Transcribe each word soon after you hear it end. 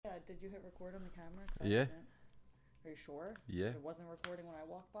Did you hit record on the camera? 'Cause I Yeah. didn't. Are you sure? Yeah. It wasn't recording when I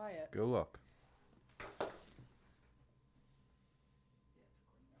walked by it. Go look. I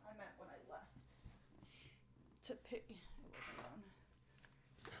meant when I left. To pee. It wasn't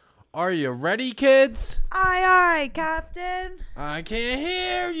on. Are you ready, kids? Aye, aye, Captain. I can't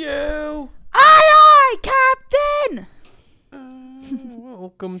hear you. Aye, aye, Captain.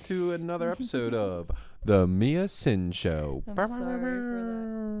 Welcome to another episode of The Mia Sin Show. I'm sorry for that.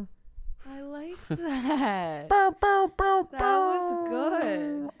 I like that. That was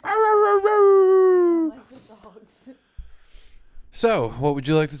good. I like the dogs. So, what would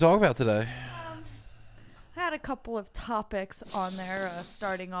you like to talk about today? I had a couple of topics on there,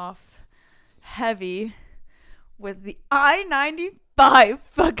 starting off heavy with the I95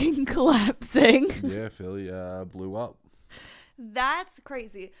 fucking collapsing. Yeah, Philly blew up. That's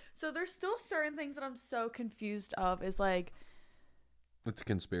crazy. So there's still certain things that I'm so confused of. Is like, It's a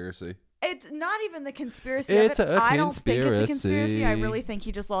conspiracy. it's not even the conspiracy It's of it. a I don't think it's a conspiracy. I conspiracy. really think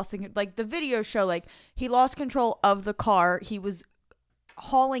he just lost, like the video show, like he lost control of the car. He was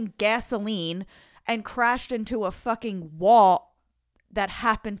hauling gasoline and crashed into a fucking wall that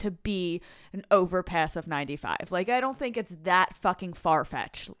happened to be an overpass of 95. Like, I don't think it's that fucking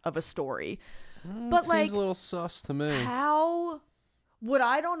far-fetched of a story. But It like, seems a little sus to me. how? What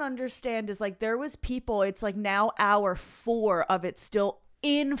I don't understand is like there was people. It's like now hour 4 of it still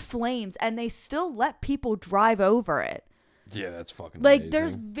in flames, and they still let people drive over it. Yeah, that's fucking Like amazing.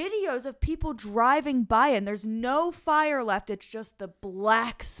 there's videos of people driving by, and there's no fire left. It's just the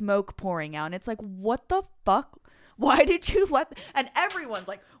black smoke pouring out. And it's like, what the fuck? Why did you let? And everyone's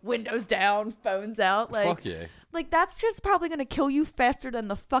like, windows down, phones out. Like, Fuck yeah. like that's just probably gonna kill you faster than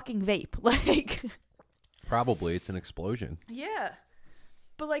the fucking vape. Like. Probably it's an explosion. Yeah.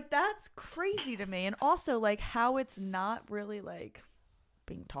 But, like, that's crazy to me. And also, like, how it's not really, like,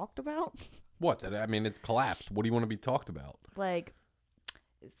 being talked about. What? I mean, it collapsed. What do you want to be talked about? Like,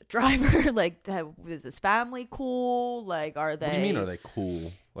 is the driver, like, is his family cool? Like, are they... What do you mean, are they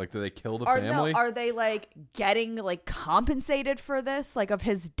cool? Like, do they kill the are, family? No, are they, like, getting, like, compensated for this? Like, of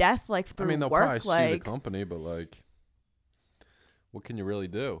his death, like, through I mean, they'll work? probably Like, sue the company, but, like, what can you really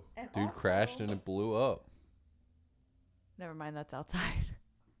do? And Dude also- crashed and it blew up. never mind, that's outside.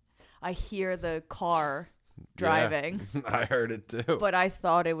 I hear the car driving. Yeah, I heard it too. But I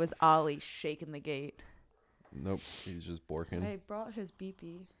thought it was Ollie shaking the gate. Nope, he's just borking. I brought his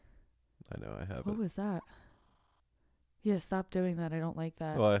beepee. I know, I have What it. was that? Yeah, stop doing that. I don't like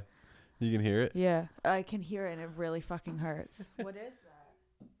that. Why? You can hear it? Yeah, I can hear it and it really fucking hurts. What is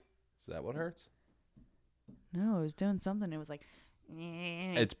that? Is that what hurts? No, it was doing something. It was like...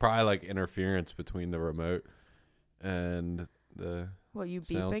 It's probably like interference between the remote and the What, you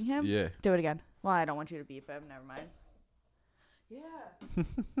sounds. beeping him? Yeah. Do it again. Well, I don't want you to beep him. Never mind. Yeah.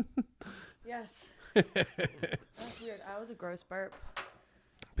 Yes. That's weird. I was a gross burp.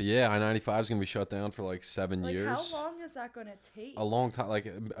 But yeah, I-95 is going to be shut down for like 7 Like, years. how long is that going to take? A long time,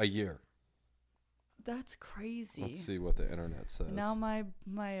 like a year. That's crazy. Let's see what the internet says. Now my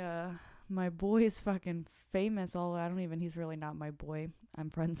boy is fucking famous. He's really not my boy. I'm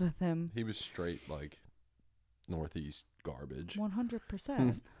friends with him. He was straight like Northeast garbage.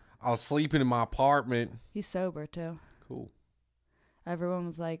 100%. I was sleeping in my apartment. He's sober too. Cool. Everyone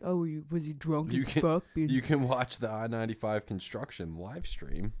was like, "Oh, was he drunk You as can- fuck?" You can watch the I-95 construction live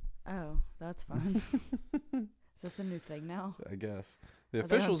stream, Oh, that's fun. Is this a new thing now? I guess. The Are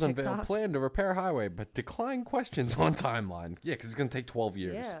they on officials unveiled TikTok? plan to repair highway, but decline questions on timeline. Yeah, because it's going to take 12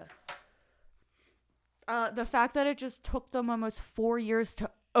 years. Yeah. The fact that it just took them almost 4 years to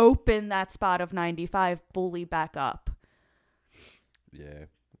open that spot of 95 fully back up. Yeah.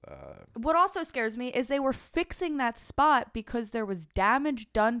 What also scares me is they were fixing that spot because there was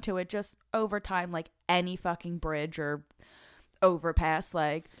damage done to it just over time, like any fucking bridge or overpass,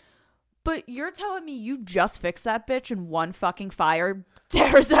 like. But you're telling me you just fixed that bitch and one fucking fire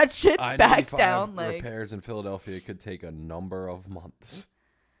tears that shit back I-95 down, like. repairs in Philadelphia could take a number of months.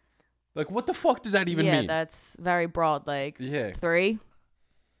 Like, what the fuck does that even Yeah, mean? that's very broad, like. Yeah. 3,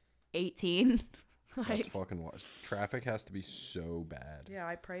 18. That's Like, fucking what. Traffic has to be so bad. yeah,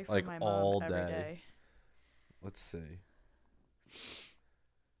 I pray for like, my all mom every day. day. Let's see.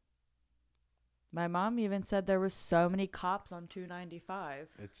 My mom even said there was so many cops on 295.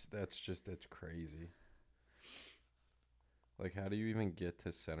 That's crazy. Like, how do you even get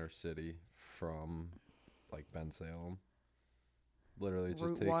to Center City from, like, Bensalem? Literally, it just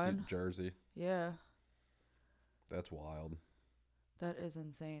Route takes you 1? to Jersey. Yeah, That's wild. that is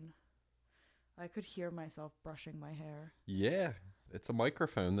insane. I could hear myself brushing my hair. Yeah, it's a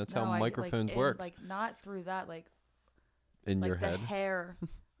microphone. That's No, how microphones work. Like, not through that, like In like your the head.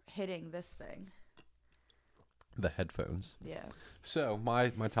 hitting this thing. The headphones. Yeah. So my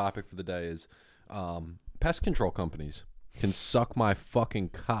topic for the day is pest control companies can suck my fucking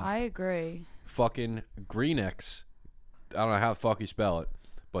cock. I agree. Fucking Greenex. I don't know how the fuck you spell it,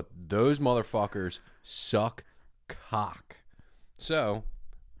 but those motherfuckers suck cock. So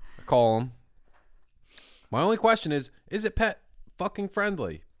I call them. My only question is it pet fucking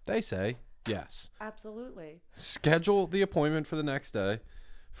friendly? They say yes. Absolutely. Schedule the appointment for the next day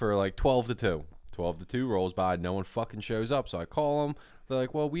for like 12 to 2. 12 to 2 rolls by. No one fucking shows up. So I call them. They're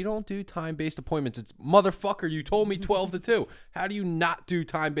like, well, we don't do time-based appointments. It's motherfucker, you told me 12 to 2. How do you not do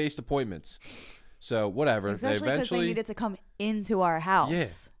time-based appointments? So whatever. Especially because they needed to come into our house. Yeah.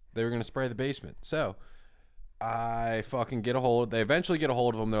 They were going to spray the basement. So I fucking get a hold. They eventually get a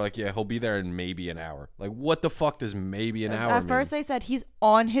hold of him. They're like, yeah, he'll be there in maybe an hour. Like, what the fuck does maybe an hour At mean? first they said he's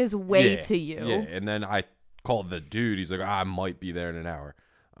on his way to you. Yeah, and then I called the dude. He's like, I might be there in an hour.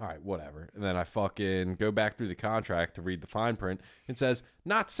 All right, whatever. And then I fucking go back through the contract to read the fine print. It says,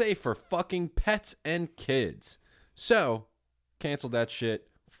 not safe for fucking pets and kids. So, cancel that shit.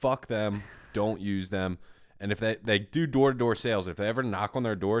 Fuck them. Don't use them. And if they do door-to-door sales, if they ever knock on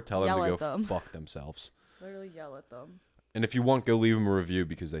their door, tell them to go fuck themselves. Literally yell at them. And if you want, go leave them a review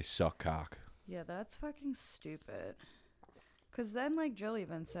because they suck cock. Yeah, that's fucking stupid. Because then, like, Jill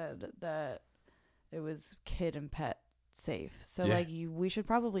even said that it was kid and pet safe. So, Yeah. like, we should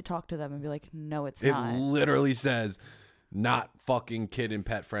probably talk to them and be like, no, it's It not. literally says not fucking kid and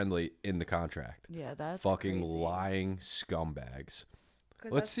pet friendly in the contract. Yeah, that's fucking crazy. lying scumbags.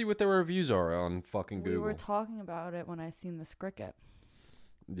 'Cause Let's see what their reviews are on fucking we Google. were talking about it when I seen the cricket.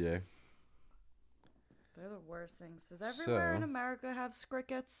 Yeah. They're the worst things. Does everywhere in America have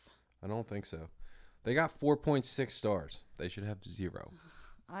crickets? I don't think so. They got 4.6 stars. They should have 0.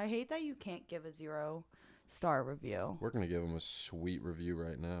 I hate that you can't give a 0-star review. We're going to give them a sweet review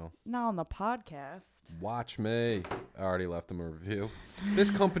right now. Not on the podcast. Watch me. I already left them a review. This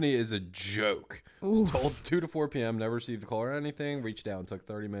company is a joke. Was told 2 to 4 p.m. Never received a call or anything. Reached out and took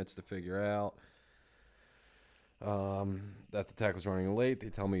 30 minutes to figure out that the tech was running late. They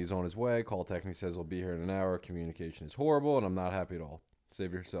tell me he's on his way. Call tech and he says he'll be here in an hour. Communication is horrible and I'm not happy at all.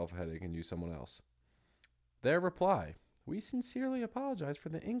 Save yourself a headache and use someone else. Their reply: we sincerely apologize for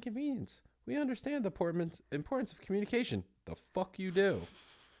the inconvenience. We understand the importance of communication. The fuck you do.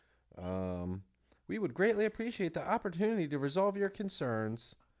 We would greatly appreciate the opportunity to resolve your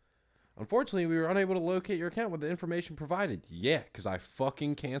concerns. Unfortunately, we were unable to locate your account with the information provided. Yeah, because I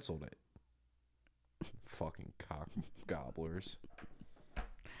fucking canceled it. Fucking cock gobblers.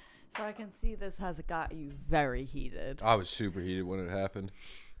 So I can see this has got you very heated. I was super heated when it happened.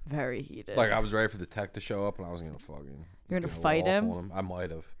 Very heated. Like, I was ready for the tech to show up, and I was going to fucking... You're going to go fight off him? on him. I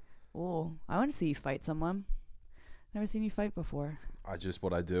might have. Oh, I want to see you fight someone. Never seen you fight before.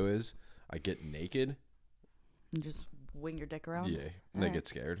 What I do is, I get naked. And just wing your dick around? Yeah, and they get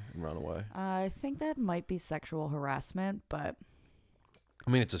scared and run away. I think that might be sexual harassment, but... I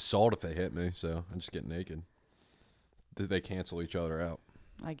mean, it's assault if they hit me, so I just get naked. They cancel each other out.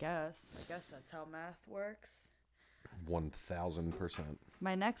 I guess that's how math works. 1,000%.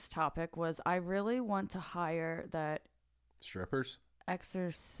 My next topic was I really want to hire that Strippers?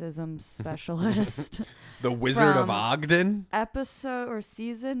 exorcism specialist. The Wizard of From Ogden?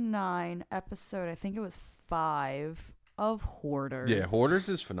 Season 9, episode, I think it was 5, of Hoarders. Yeah, Hoarders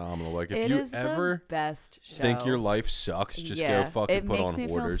is phenomenal. Like, if It you is ever the best show. think your life sucks, just go fucking put on It makes me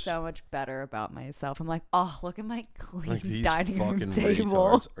Hoarders. feel so much better about myself. I'm like, oh, look at my clean Like these dining room fucking table.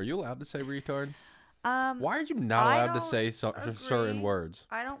 retards. Are you allowed to say retard? Why are you not I allowed to don't say certain agree. words?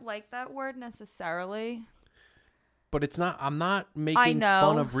 I don't like that word necessarily. But it's not. I'm not making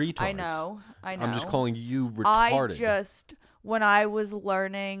fun of retards. I know. I'm just calling you retarded. When I was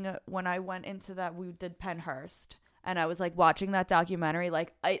learning, when I went into that, we did Pennhurst, and I was like watching that documentary.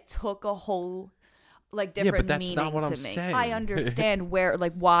 Like, it took a whole different but that's meaning not what to I'm me. saying. I understand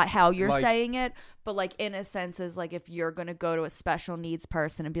how you're saying it, but like in a sense is like if you're gonna go to a special needs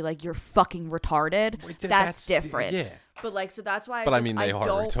person and be like you're fucking retarded, that's different. Yeah. But like so that's why But I they are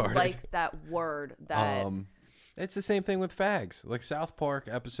don't retarded. like that word. That it's the same thing with fags. Like South Park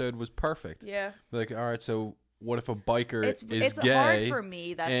episode was perfect. yeah. Like, all right, so what if a biker is It's gay hard for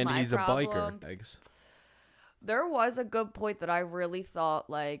me. That's and my he's problem. a biker? Thanks. There was a good point that I really thought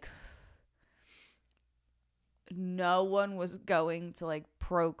like no one was going to like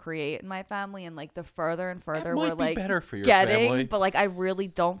procreate in my family, and like the further and further might we're be like better for your getting, family. but like I really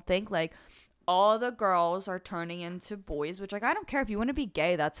don't think like all the girls are turning into boys, which like I don't care if you want to be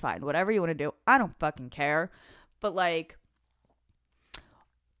gay, that's fine. Whatever you want to do, I don't fucking care. But like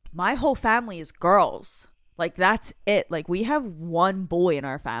my whole family is girls. Like, that's it. Like, we have one boy in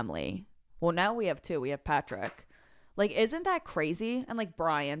our family. Well, now we have two. We have Patrick. Like, isn't that crazy? And, like,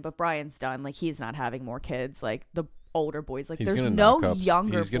 Brian. But Brian's done. Like, he's not having more kids. Like, the older boys. Like, there's no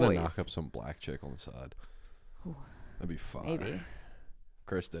younger boys. He's going to knock up some black chick on the side. Ooh, that'd be fun. Maybe.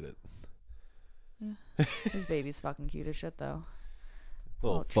 Chris did it. Yeah. His baby's fucking cute as shit, though.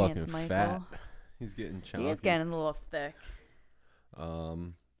 Little fucking fat. He's getting chunky. He's getting a little thick.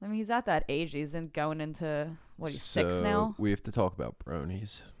 I mean, he's at that age. He's going into, what, he's 6 now? We have to talk about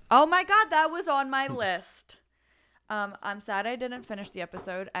bronies. Oh, my God. That was on my list. I'm sad I didn't finish the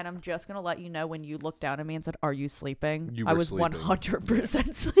episode, and I'm just going to let you know when you looked down at me and said, are you sleeping? I was sleeping.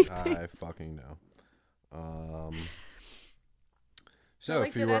 100% sleeping. I fucking know. So, like,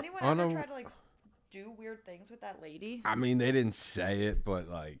 if you did were anyone ever try to, like, do weird things with that lady? I mean, they didn't say it, but,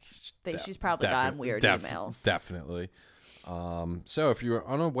 like... She's probably gotten weird emails. Definitely. So if you're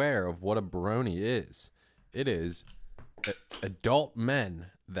unaware of what a brony is, it is adult men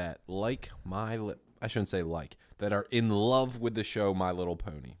that I shouldn't say like, that are in love with the show My Little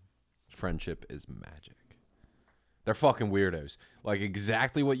Pony. Friendship is magic. They're fucking weirdos. Like,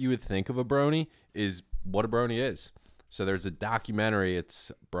 exactly what you would think of a brony is what a brony is. So there's a documentary,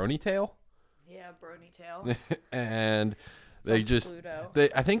 it's Brony Tale? Yeah, Brony Tale. And... I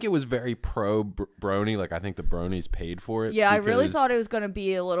think it was very pro brony. Like, I think the bronies paid for it. Yeah, I really thought it was going to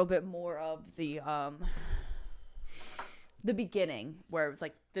be a little bit more of the beginning, where it was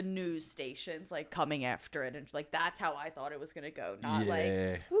like the news stations like coming after it, and like that's how I thought it was going to go. Not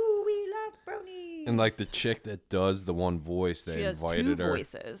like, ooh, we love bronies. And like the chick that does the one voice, they invited her. She has 2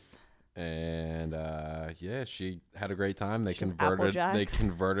 voices. And she had a great time. They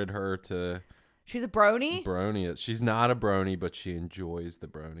converted her to. She's a brony? Brony. She's not a brony, but she enjoys the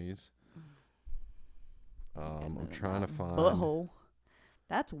bronies. I'm trying to find... Butthole.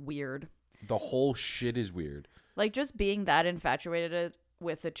 That's weird. The whole shit is weird. Like, just being that infatuated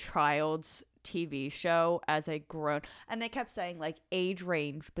with a child's TV show as a grown... And they kept saying, like, age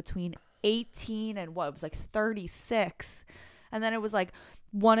range between 18 and what? It was, like, 36. And then it was, like,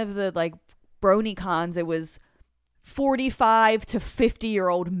 one of the, like, brony cons, it was 45 to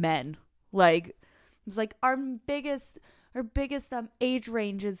 50-year-old men. Like, it was like, our biggest age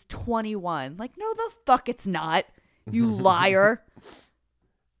range is 21. Like, no, the fuck it's not, you liar.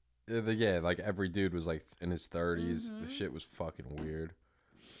 Yeah, like every dude was like in his 30s. Mm-hmm. The shit was fucking weird.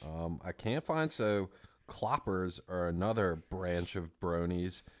 I can't find, so cloppers are another branch of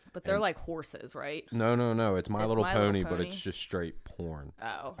bronies. But they're like horses, right? No. It's My Little Pony, but it's just straight porn.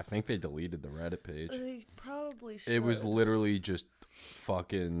 Oh. I think they deleted the Reddit page. They probably should. It was literally just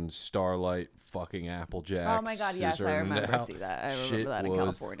fucking Starlight, fucking Applejack. Oh my God, yes, I remember see that. I remember that in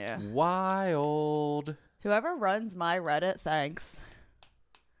California. Wild. Whoever runs my Reddit, thanks.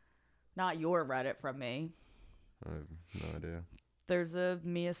 Not your Reddit from me. I have no idea. There's a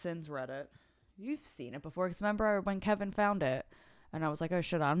Mia Sins Reddit. You've seen it before, because remember when Kevin found it, and I was like, oh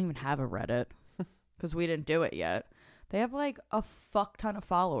shit, I don't even have a Reddit, because we didn't do it yet. They have like a fuck ton of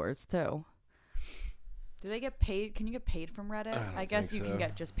followers too. Do they get paid? Can you get paid from Reddit? I guess you can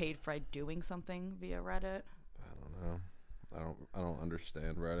get just paid for doing something via Reddit. I don't know. I don't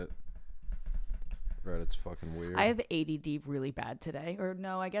understand Reddit. Reddit's fucking weird. I have ADD really bad today. Or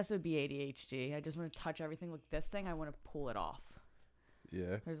no, I guess it would be ADHD. I just want to touch everything like this thing. I want to pull it off.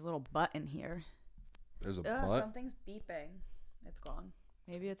 Yeah. There's a little button here. There's a butt? Something's beeping. It's gone.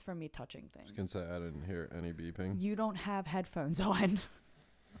 Maybe it's from me touching things. I was going to say I didn't hear any beeping. You don't have headphones on.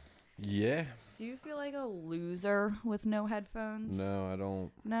 Yeah. Do you feel like a loser with no headphones? No, I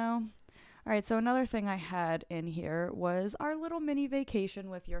don't. No? All right, so another thing I had in here was our little mini vacation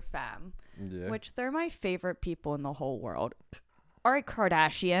with your fam. Yeah. Which they're my favorite people in the whole world. All right,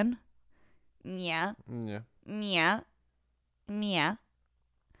 Kardashian. Yeah. Yeah. Yeah. Yeah.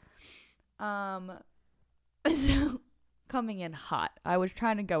 So coming in hot. I was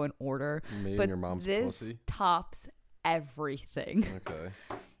trying to go in order. Me but and your mom's this pussy? tops everything. Okay.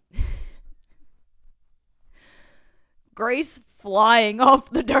 Grace flying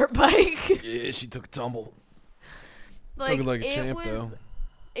off the dirt bike. Yeah, she took a tumble. Like, took it like a champ, though.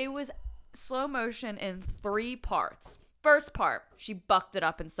 It was slow motion in 3 parts. First part, she bucked it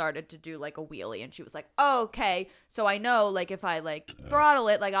up and started to do like a wheelie, and she was like, oh, okay, so I know like if I like throttle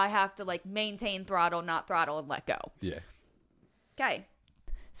it, like I have to like maintain throttle, not throttle, and let go. Yeah. Okay.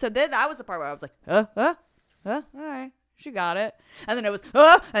 So then that was the part where I was like, all right. She got it. And then it was,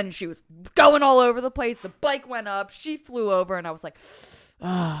 and she was going all over the place. The bike went up. She flew over, and I was like,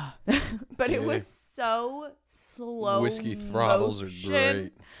 but it was so slow. Whiskey throttles are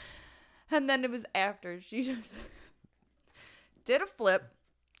great. And then it was after she just did a flip,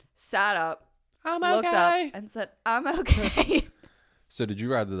 sat up, I'm looked up okay. and said, I'm okay. So did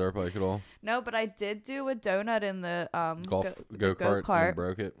you ride the dirt bike at all? No, but I did do a donut in the Go-kart and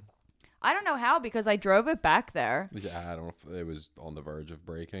broke it? I don't know how, because I drove it back there. Yeah, I don't know if it was on the verge of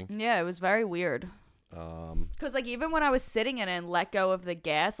breaking. Yeah, it was very weird. Because like even when I was sitting in it and let go of the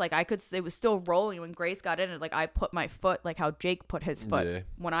gas, like it was still rolling when Grace got in it. Like I put my foot, like how Jake put his foot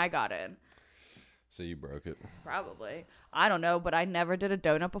when I got in. So you broke it. Probably. I don't know, but I never did a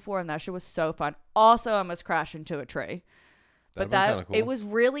donut before, and that shit was so fun. Also, I almost crashed into a tree. But cool. It was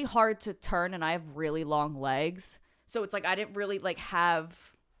really hard to turn, and I have really long legs. So it's like I didn't really like have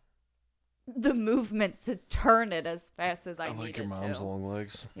the movement to turn it as fast as I needed to. I like your mom's long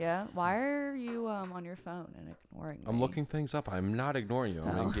legs. Yeah? Why are you on your phone and ignoring me? I'm looking things up. I'm not ignoring you.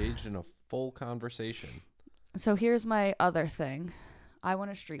 I'm engaged in a full conversation. So here's my other thing. I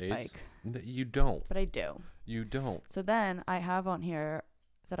want a street bike. You don't. But I do. You don't. So then I have on here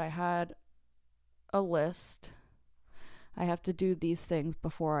that I had a list. I have to do these things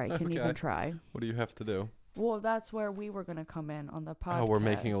before I can even try. What do you have to do? Well, that's where we were going to come in on the podcast. Oh, we're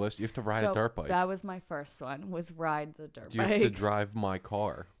making a list. You have to ride a dirt bike. That was my first one, was ride the dirt bike. You have to drive my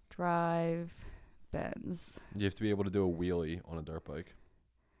car. Drive Benz. You have to be able to do a wheelie on a dirt bike.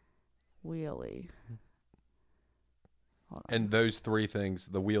 Wheelie. Hold on. And those three things,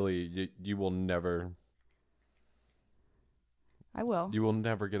 the wheelie, you will never... I will. You will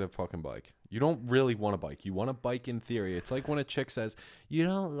never get a fucking bike. You don't really want a bike. You want a bike in theory. It's like when a chick says, you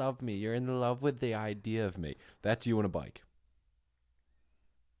don't love me. You're in love with the idea of me. That's you and a bike.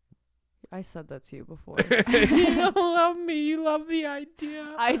 I said that to you before. You don't love me. You love the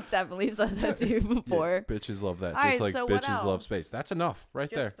idea. I definitely said that to you before. Yeah, bitches love that. All Just right, like so bitches love space. That's enough right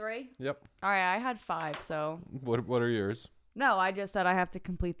there. Just 3? Yep. All right, I had 5, so. What are yours? No, I just said I have to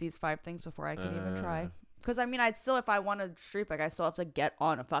complete these 5 things before I can even try. Because, I mean, I'd still, if I want a street bike, I still have to get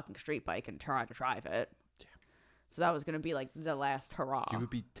on a fucking street bike and try to drive it. Yeah. So that was going to be, like, the last hurrah. You would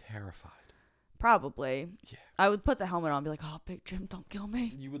be terrified. Probably. Yeah. I would put the helmet on and be like, oh, Big Jim, don't kill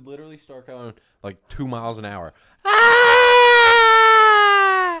me. You would literally start going, like, 2 miles an hour. A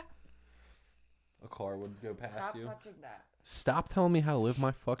car would go past Stop you. touching that. Stop telling me how to live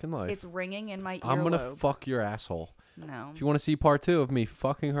my fucking life. It's ringing in my earlobe. I'm going to fuck your asshole. No. If you want to see part 2 of me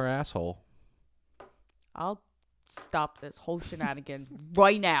fucking her asshole. I'll stop this whole shenanigan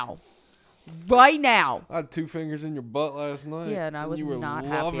right now. Right now. I had 2 fingers in your butt last night. Yeah, and I was you were not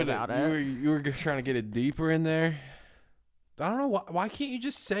happy about it. You were trying to get it deeper in there. I don't know. Why can't you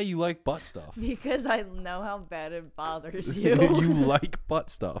just say you like butt stuff? Because I know how bad it bothers you. You like butt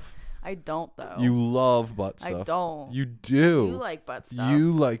stuff. I don't, though. You love butt stuff. I don't. You do. You like butt stuff.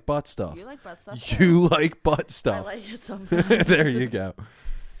 You like butt stuff. You like butt stuff, You like butt stuff. I like it sometimes. There you go.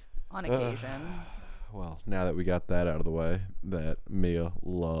 On occasion. Well, now that we got that out of the way, that Mia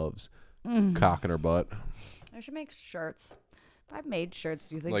loves cock in her butt. I should make shirts. If I made shirts,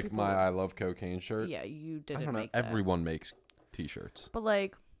 do you think like people my I love cocaine shirt? Yeah, you didn't I don't know. make that. Everyone makes t-shirts. But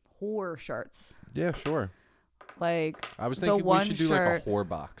like whore shirts. Yeah, sure. Like I was thinking we should do shirt, like a whore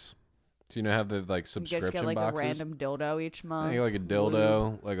box. So you know how the like subscription you get like boxes? a random dildo each month. Yeah, like a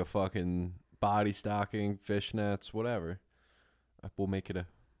dildo, like a fucking body stocking, fishnets, whatever. We'll make it a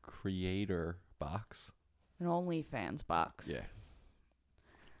creator box. An OnlyFans box. Yeah.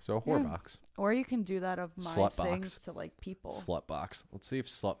 So a whore box. Or you can do that of my Slut things box. to like people. Slut box. Let's see if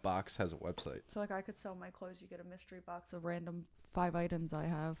Slut box has a website. So like I could sell my clothes. You get a mystery box of random 5 items I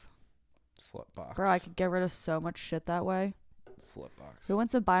have. Slut box. Bro, I could get rid of so much shit that way. Slut box. Who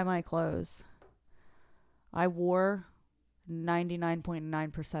wants to buy my clothes? I wore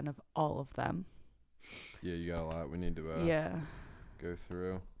 99.9% of all of them. Yeah, you got a lot. We need to go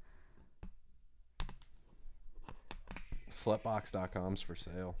through. Slutbox.com's for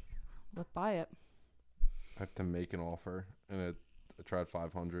sale. Let's buy it. I have to make an offer, and I tried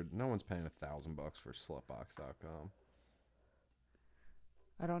 500. No one's paying $1,000 for slutbox.com.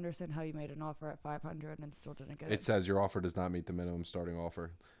 I don't understand how you made an offer at 500 and still didn't get it. It says your offer does not meet the minimum starting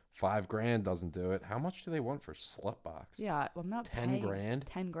offer. $5,000 doesn't do it. How much do they want for Slutbox? Yeah, I'm not 10 paying grand?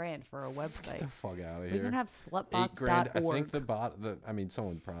 10 grand for a website. Get the fuck out of here. We can have $8 grand. I think slutbox.org. I mean,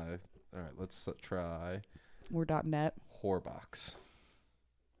 someone probably. All right, let's try. Or .net. Whorebox.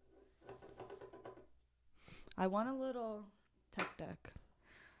 I want a little tech deck.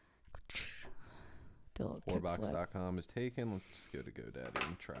 Whorebox.com is taken. Let's go to GoDaddy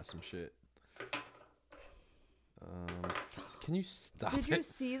and try some shit. Can you stop it? Did you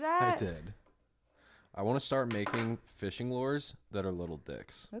see that? I did. I want to start making fishing lures that are little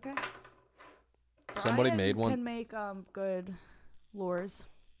dicks. Okay. Somebody Brian made one. Can make good lures.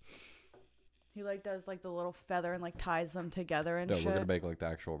 He like does like the little feather and like ties them together and No, shit. we're gonna make like the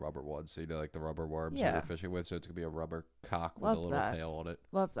actual rubber ones. So you know, like the rubber worms that Yeah. you're fishing with. So it's gonna be a rubber cock with Love a little that. tail on it.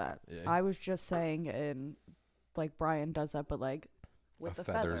 Love that. Yeah. I was just saying, in like Brian does that, but like with the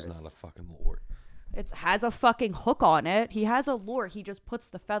feathers. Feather's not a fucking lure. It has a fucking hook on it. He has a lure. He just puts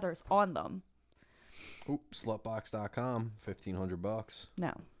the feathers on them. Oop, slutbox.com, $1,500.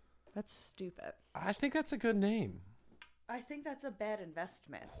 No, that's stupid. I think that's a good name. I think that's a bad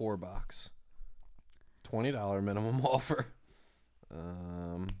investment. Whorebox. $20 minimum offer.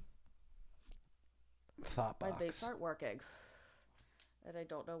 Thoughtbox. My baits aren't working. And I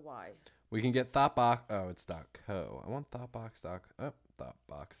don't know why. We can get Thoughtbox. Oh, it's .co. I want Thoughtbox. Oh,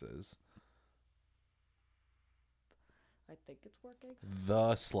 Thoughtboxes. I think it's working.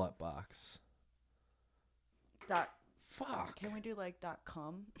 The Slutbox. Fuck. Can we do like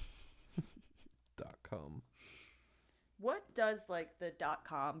 .com? .com. What does like the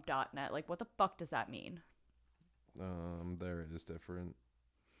 .com, .net, like what the fuck does that mean? There is different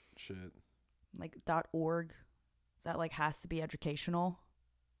shit. Like .org? Is that like has to be educational?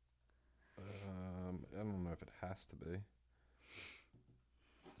 I don't know if it has to be.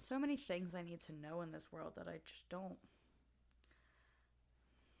 So many things I need to know in this world that I just don't.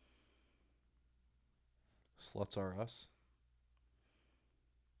 Sluts Are Us.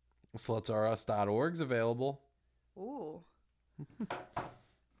 SlutsAreUs.org's available. Ooh.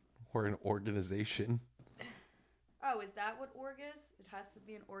 We're an organization. Oh, is that what org is? It has to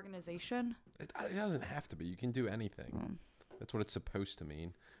be an organization? It doesn't have to be. You can do anything. Mm. That's what it's supposed to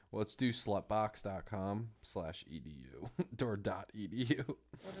mean. Well, let's do slutbox.com/edu or .edu.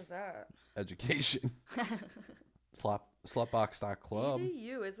 What is that? Education. Slutbox.club.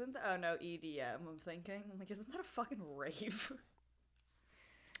 EDU, isn't that? Oh, no, EDM, I'm thinking. I'm like, isn't that a fucking rave?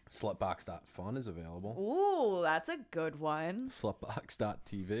 Slutbox.fun is available. Ooh, that's a good one.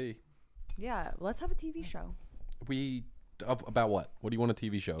 Slutbox.tv. Yeah, let's have a TV show. About what? What do you want a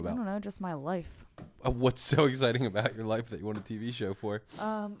TV show I about? don't know, just my life. What's so exciting about your life that you want a TV show for?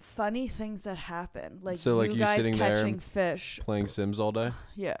 Funny things that happen. Like So, like, you you guys sitting there catching fish. Playing Sims all day?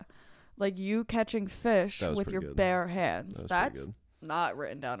 Yeah. Like you catching fish That was with pretty your good. bare hands. That was That's pretty good. not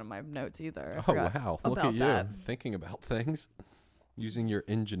written down in my notes either. I Oh, forgot wow. Look about at you. that. Thinking about things. Using your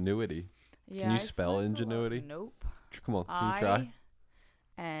ingenuity. Yeah, Can you I spell slept a lot. ingenuity? Nope. Come on. Can you try?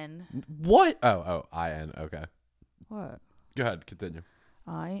 I-N. What? Oh, I-N. Okay. What? Go ahead. Continue.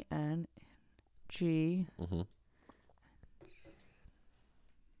 I-N-G. Mm-hmm.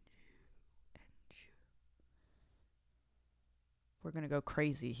 We're going to go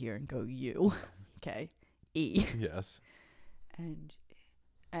crazy here and go U. Okay. E. Yes. And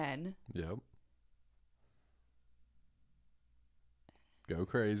N. Yep. Go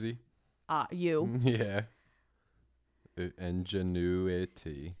crazy. U. Yeah.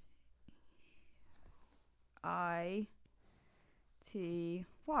 Ingenuity. I-T-Y.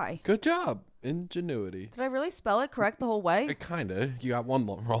 Good job. Ingenuity. Did I really spell it correct the whole way? Kinda. You got one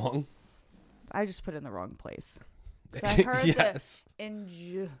wrong. I just put it in the wrong place. So I heard yes. the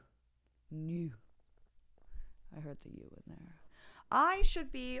new. I heard the U in there. I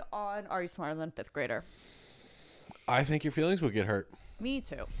should be on Are You Smarter Than a Fifth Grader? I think your feelings would get hurt. Me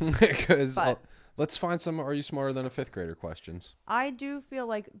too. Because But- let's find some Are You Smarter Than a Fifth Grader questions. I do feel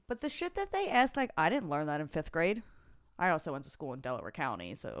like, but the shit that they asked, like, I didn't learn that in fifth grade. I also went to school in Delaware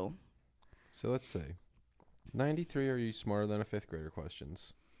County, so. So let's see. 93 Are You Smarter Than a Fifth Grader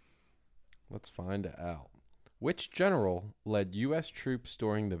questions. Let's find out. Which general led U.S. troops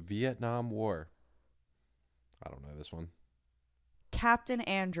during the Vietnam War? I don't know this one. Captain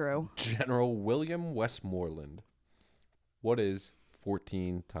Andrew. General William Westmoreland. What is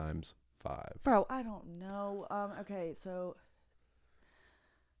 14 times 5? Bro, I don't know. Okay, so.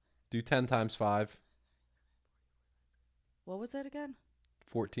 Do 10 times 5. What was it again?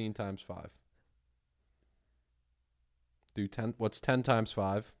 14 times 5. Do 10. What's 10 times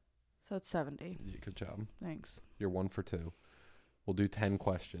 5? So it's 70. Yeah, good job. Thanks. You're 1 for 2. We'll do 10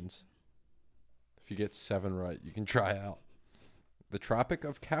 questions. If you get 7 right, you can try out. The Tropic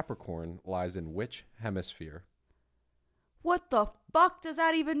of Capricorn lies in which hemisphere? What the fuck does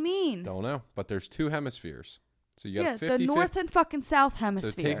that even mean? Don't know, but there's 2 hemispheres. So you got Yeah, 50, the north and fucking south So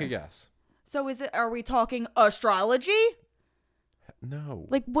hemisphere. take a guess. So are we talking astrology? No.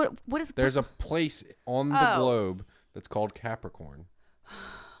 Like what is There's a place on the Oh. globe that's called Capricorn.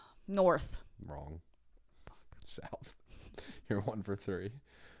 north? Wrong. South. You're 1 for 3.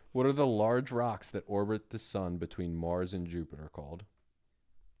 What are the large rocks that orbit the sun between Mars and Jupiter called?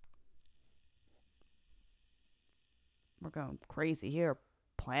 We're going crazy here.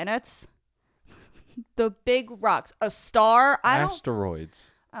 Planets? The big rocks. A star?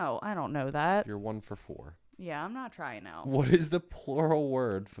 Asteroids. Oh, I don't know that. You're 1 for 4. Yeah, I'm not trying out. What is the plural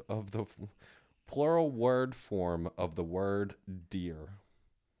word form of the word deer?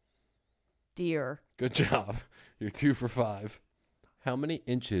 Deer. Good job. You're 2 for 5. How many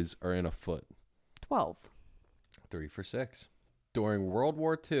inches are in a foot? 12. 3 for 6. During World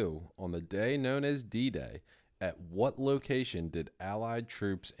War II, on the day known as D-Day, at what location did Allied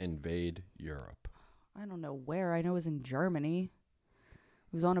troops invade Europe? I don't know where. I know it was in Germany.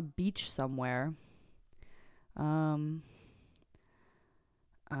 It was on a beach somewhere. Normandy.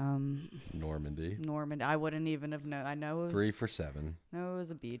 Normandy. I wouldn't even have known. I know it was 3 for 7. No, it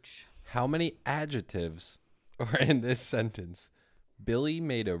was a beach. How many adjectives are in this sentence? Billy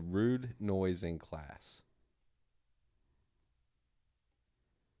made a rude noise in class.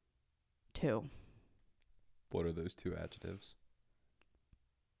 2. What are those 2 adjectives?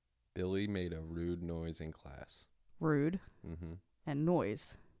 Billy made a rude noise in class. Rude. Mm-hmm. And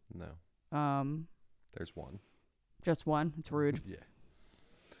noise. No. There's 1. Just 1. It's rude.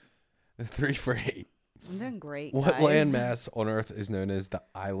 Yeah. 3 for 8. I'm doing great. What guys. landmass on Earth is known as the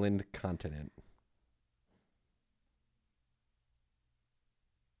island continent?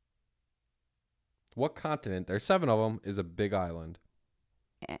 What continent? There's 7 of them. Is a big island.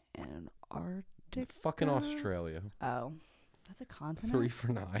 Antarctica. Fucking Australia. Oh, that's a continent. 3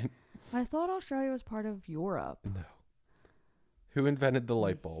 for 9. I thought Australia was part of Europe. No. Who invented the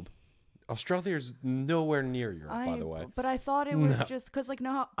light bulb? Australia's nowhere near Europe, by the way. But I thought it was just because, like,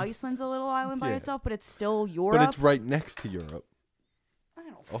 know how Iceland's a little island by Yeah. itself, but it's still Europe. But it's right next to Europe. I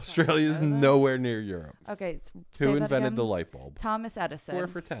don't. Australia's know that. nowhere near Europe. Okay. Who invented the light bulb? Thomas Edison. 4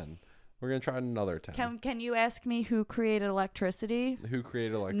 for 10. We're gonna try another 10. Can you ask me who created electricity? Who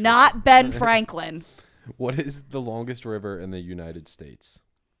created electricity? Not Ben Franklin. What is the longest river in the United States?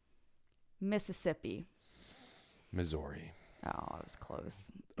 Mississippi. Missouri. Oh, I was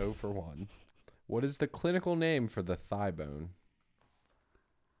close. 0 for 1. What is the clinical name for the thigh bone?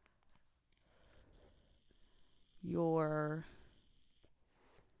 Your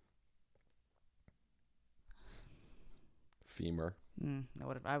Femur.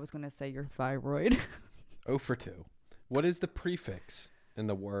 I was going to say your thyroid. 0 for 2. What is the prefix in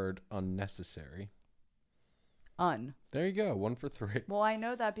the word unnecessary? Un. There you go. 1 for 3. Well, I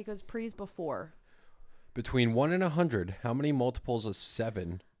know that because pre's before. Between 1 and 100, how many multiples of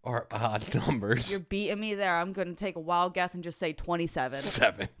 7 are odd numbers? You're beating me there. I'm going to take a wild guess and just say 27.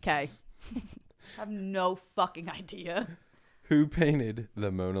 7. Okay. I have no fucking idea. Who painted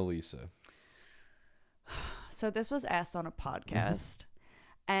the Mona Lisa? So this was asked on a podcast.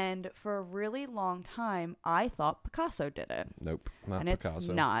 And for a really long time, I thought Picasso did it. Nope, not and Picasso. It's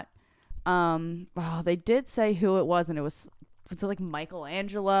not. They did say who it was, and it was it like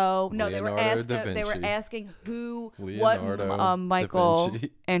Michelangelo? No, Leonardo they were da Vinci. asking who Leonardo what da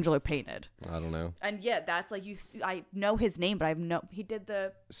Michelangelo painted. I don't know. And yeah, that's like I know his name, but he did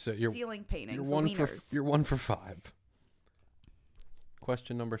the ceiling paintings. You're 1 for 5.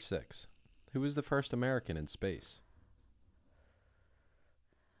 Question number 6. Who was the first American in space?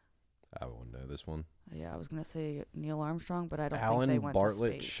 I wouldn't know this one. Yeah, I was gonna say Neil Armstrong, but I don't Alan think they went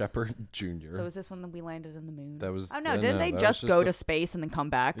Bartlett to space. Shepard Jr. So is this when we landed in the moon? That was. Oh no, no, didn't they that just was go to space and then come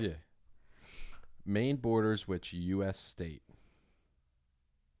back? Yeah. Maine borders which U.S. state?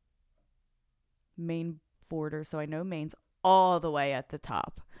 Maine border. So I know Maine's all the way at the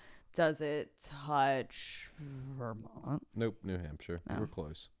top. Does it touch Vermont? Nope, New Hampshire. Oh. You were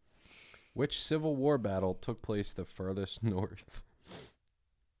close. Which Civil War battle took place the furthest north?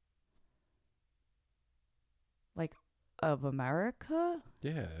 Like, of America?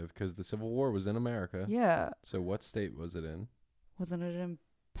 Yeah, because the Civil War was in America. Yeah. So what state was it in? Wasn't it in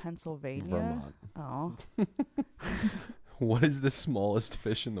Pennsylvania? Vermont. Oh. What is the smallest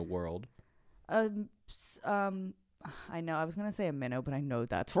fish in the world? I know. I was gonna say a minnow, but I know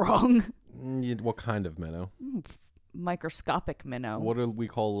that's wrong. What kind of minnow? Microscopic minnow. What do we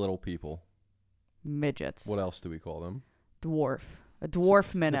call little people? Midgets. What else do we call them? Dwarf. A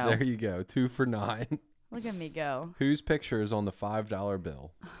dwarf minnow. There you go. 2 for 9. Look at me go. Whose picture is on the $5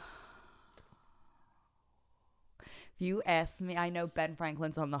 bill? If you ask me, I know Ben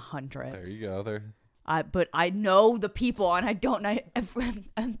Franklin's on the 100. There you go. There. But I know the people, and I don't know if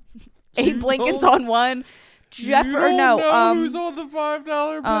Abe Lincoln's on one. Jeff you or don't no? know who's on the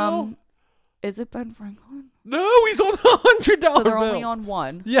 $5 bill? Is it Ben Franklin? No, he's on the $100 bill. So they're only on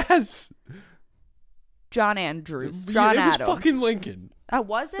one. Yes. John Andrews. John it was Adams. fucking Lincoln.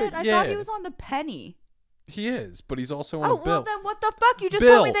 Was it? I Yeah. thought he was on the penny. He is, but he's also on a Oh, bill. well then what the fuck? You just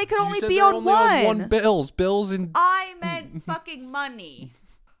bill. told me they could You only said be they're on only one. on bills. Bills and... I meant fucking money.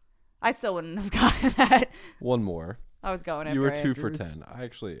 I still wouldn't have gotten that. One more. I was going after You were 2 for Andrews. 10. I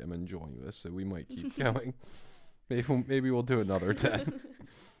actually am enjoying this, so we might keep going. Maybe we'll do another 10.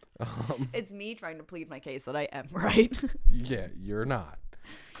 It's me trying to plead my case that I am right. Yeah, you're not.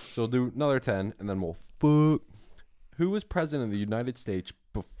 So we'll do another 10, and then we'll fuck. Who was president of the United States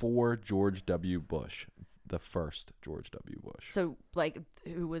before George W. Bush? The first George W. Bush. So, like,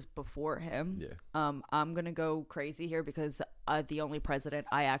 who was before him? Yeah. I'm gonna go crazy here because the only president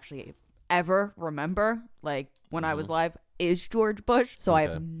I actually ever remember, like when I was live, is George Bush. So I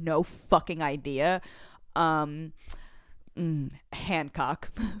Okay. have no fucking idea. Hancock,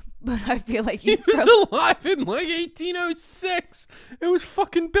 but I feel like He he's was alive in like 1806. It was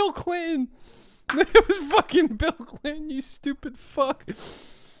fucking Bill Clinton. It was fucking Bill Clinton, you stupid fuck.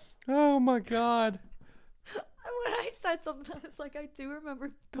 Oh my God. When I said something, I was like, I do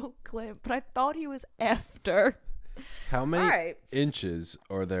remember Bill Clinton, but I thought he was after. How many All right. inches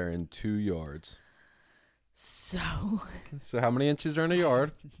are there in 2 yards? So, So how many inches are in a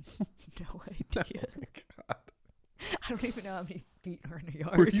yard? no idea. Oh my God. I don't even know how many feet are in a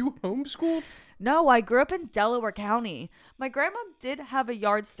Were yard. you homeschooled? No, I grew up in Delaware County. My grandma did have a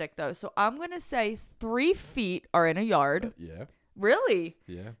yardstick, though, so I'm going to say 3 feet are in a yard. Yeah. Really?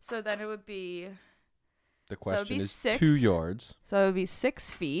 Yeah. So then it would be... The it'd question be is 6. 2 yards. So it would be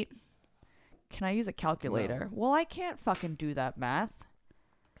 6 feet. Can I use a calculator? Well, I can't fucking do that math.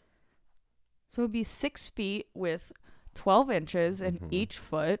 So it would be 6 feet with 12 inches in each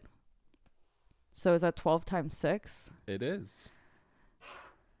foot. So is that 12 times 6? It is.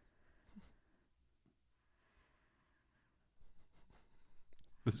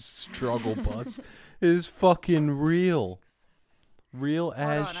 The struggle bus is fucking real. Real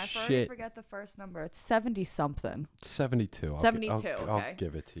as Hold on, I already shit. forget the first number. It's 70 something. 72. 72, I'll okay.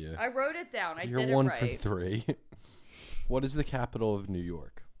 give it to you. I wrote it down. I You're did it 1 right. for 3. What is the capital of New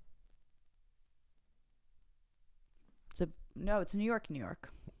York? No, it's New York, New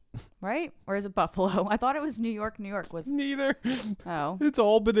York. Right? Or is it Buffalo? I thought it was New York, New York. Was Neither. Oh. It's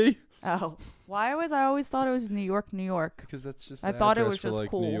Albany. Oh. Why was I always thought it was New York, New York? Because that's just I the thought it address was for, just like,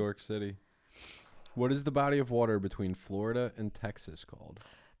 cool. New York City. What is the body of water between Florida and Texas called?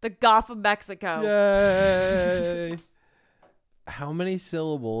 The Gulf of Mexico. Yay! How many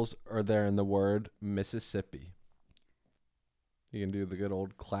syllables are there in the word Mississippi? You can do the good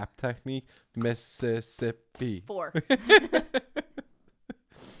old clap technique. Mississippi. 4.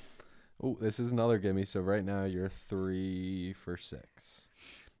 Oh, this is another gimme. So right now you're 3 for 6.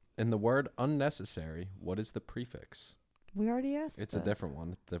 In the word unnecessary, what is the prefix? We already asked. It's a this. different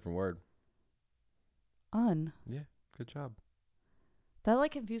one. It's a different word. Un. Yeah, good job. That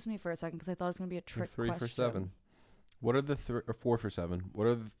like confused me for a second because I thought it was gonna be a You're trick 3 question. for 7. What are the or 4 for 7? What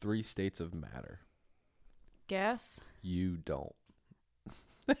are the 3 states of matter? Gas. You don't.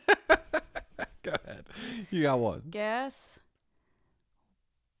 Go ahead. You got one. Gas.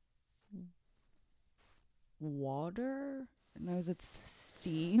 Water. No, is it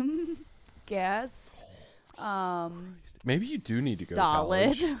steam? Gas. Maybe you do need to go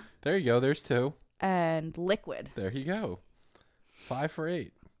solid to college. There you go. There's 2. and liquid. There you go. 5 for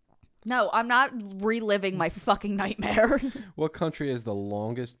 8. No, I'm not reliving my fucking nightmare. What country has the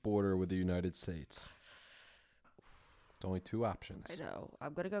longest border with the United States? It's only 2 options. I know.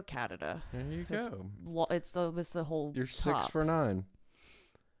 I'm gonna go Canada. There you It's go. It's the whole. You're top. 6 for 9.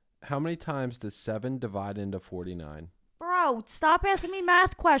 How many times does 7 divide into 49? Bro, stop asking me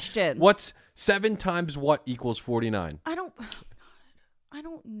math questions. What's 7 times what equals 49? I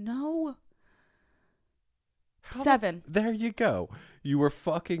don't know. How 7. There you go. You were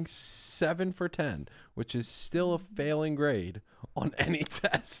fucking 7 for 10, which is still a failing grade on any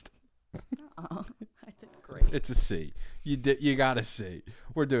test. I did great. It's a C. You got a C.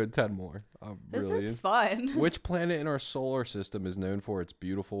 We're doing 10 more. This Really. is fun. Which planet in our solar system is known for its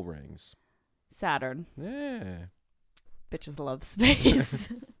beautiful rings? Saturn. Yeah. Bitches love space.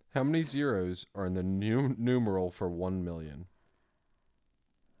 How many zeros are in the numeral for 1 million?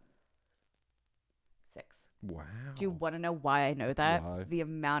 6. Wow. Do you want to know why I know that? Why? The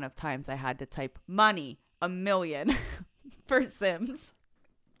amount of times I had to type money, 1,000,000 for Sims.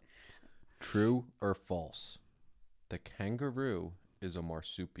 True or false? The kangaroo is a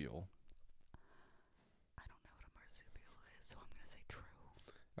marsupial. I don't know what a marsupial is, so I'm going to say true.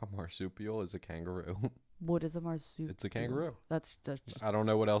 A marsupial is a kangaroo. What is a marsupial? It's a kangaroo. That's just... I don't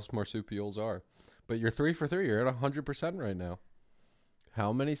know what else marsupials are. But you're 3 for 3. You're at 100% right now.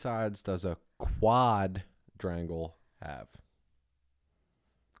 How many sides does a quadrangle have?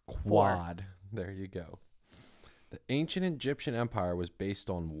 Quad. There you go. The ancient Egyptian empire was based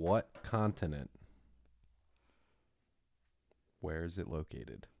on what continent? Where is it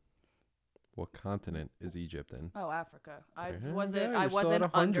located? What continent is Egypt in? Oh, Africa. I Yeah, wasn't. you're I still at wasn't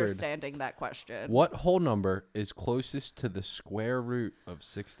 100. understanding that question. What whole number is closest to the square root of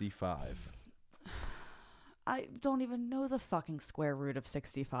 65? I don't even know the fucking square root of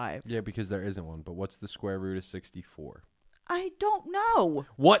 65. Yeah, because there isn't one. But what's the square root of 64? I don't know.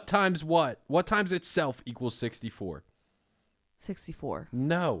 What times what? What times itself equals 64? 64.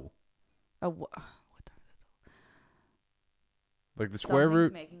 No. What Like the square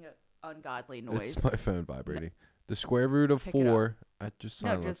root. Making an ungodly noise. It's my phone vibrating. The square root of Pick it up. 4. I just No,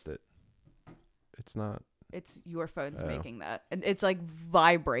 silenced it. It's not. It's your phone's Oh. making that. And it's like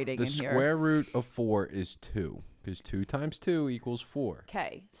vibrating The in here. square root of 4 is 2. Because 2 times 2 equals 4.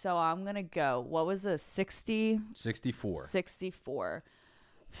 Okay, so I'm going to go. What was this? 60? 64. 64.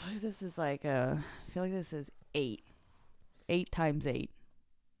 I feel like this is like I feel like this is 8. 8 times 8.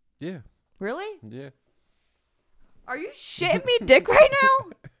 Yeah. Really? Yeah. Are you shitting me dick right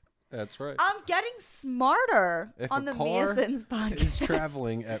now? That's right. I'm getting smarter If on a the car Miasins podcast. It's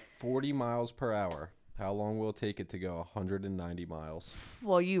traveling at 40 miles per hour. How long will it take it to go 190 miles?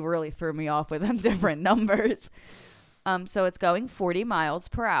 Well, you really threw me off with them different numbers. So it's going 40 miles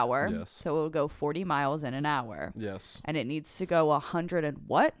per hour. Yes. So it will go 40 miles in an hour. Yes. And it needs to go 100 and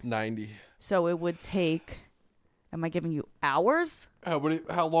what? 90. So it would take, am I giving you hours?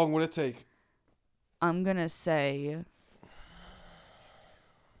 How long would it take? I'm going to say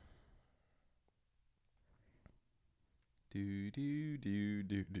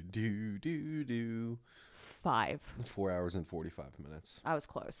 5. 4 hours and 45 minutes. I was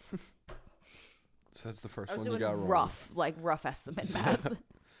close. So that's the first I was one you doing got wrong. rough estimate math.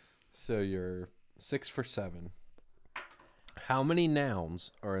 So you're 6 for 7. How many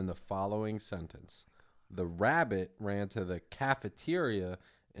nouns are in the following sentence? The rabbit ran to the cafeteria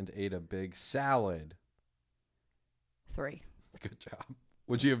and ate a big salad. 3. Good job.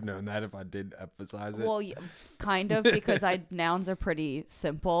 Would you have known that if I did emphasize it? Well, yeah, kind of, because nouns are pretty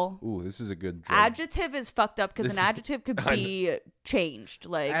simple. Ooh, this is a good drug. Adjective is fucked up because This an is- adjective could be changed.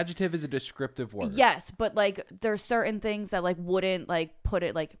 Like Adjective is a descriptive word. yes, but like there's certain things that like wouldn't like put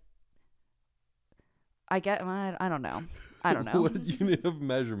it like. I don't know. I don't know. What unit of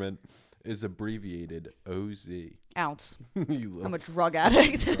measurement is abbreviated OZ? Ounce. You little I'm a drug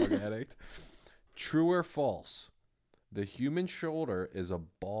addict. drug addict. True or false? The human shoulder is a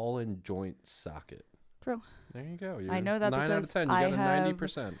ball and joint socket. True. There you go. I know that 9 out because of 10. You I got a have-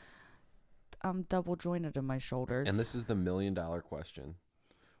 90%. I'm double jointed in my shoulders. And this is the $1 million question.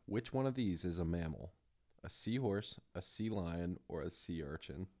 Which one of these is a mammal? A seahorse, a sea lion, or a sea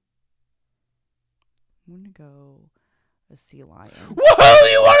urchin? I'm gonna go a sea lion.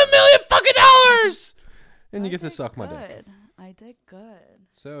 Woohoo! You won $1 million fucking dollars! And you I get to did suck my dick. good. I did good.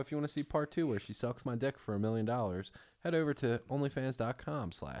 So if you want to see part 2 where she sucks my dick for $1 million, head over to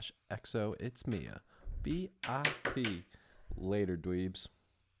onlyfans.com/exoitsmia. VIP. Later, dweebs.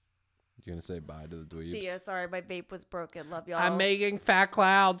 You gonna say bye to the dweebs? See ya. Sorry, my vape was broken. Love y'all. I'm making fat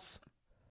clouds.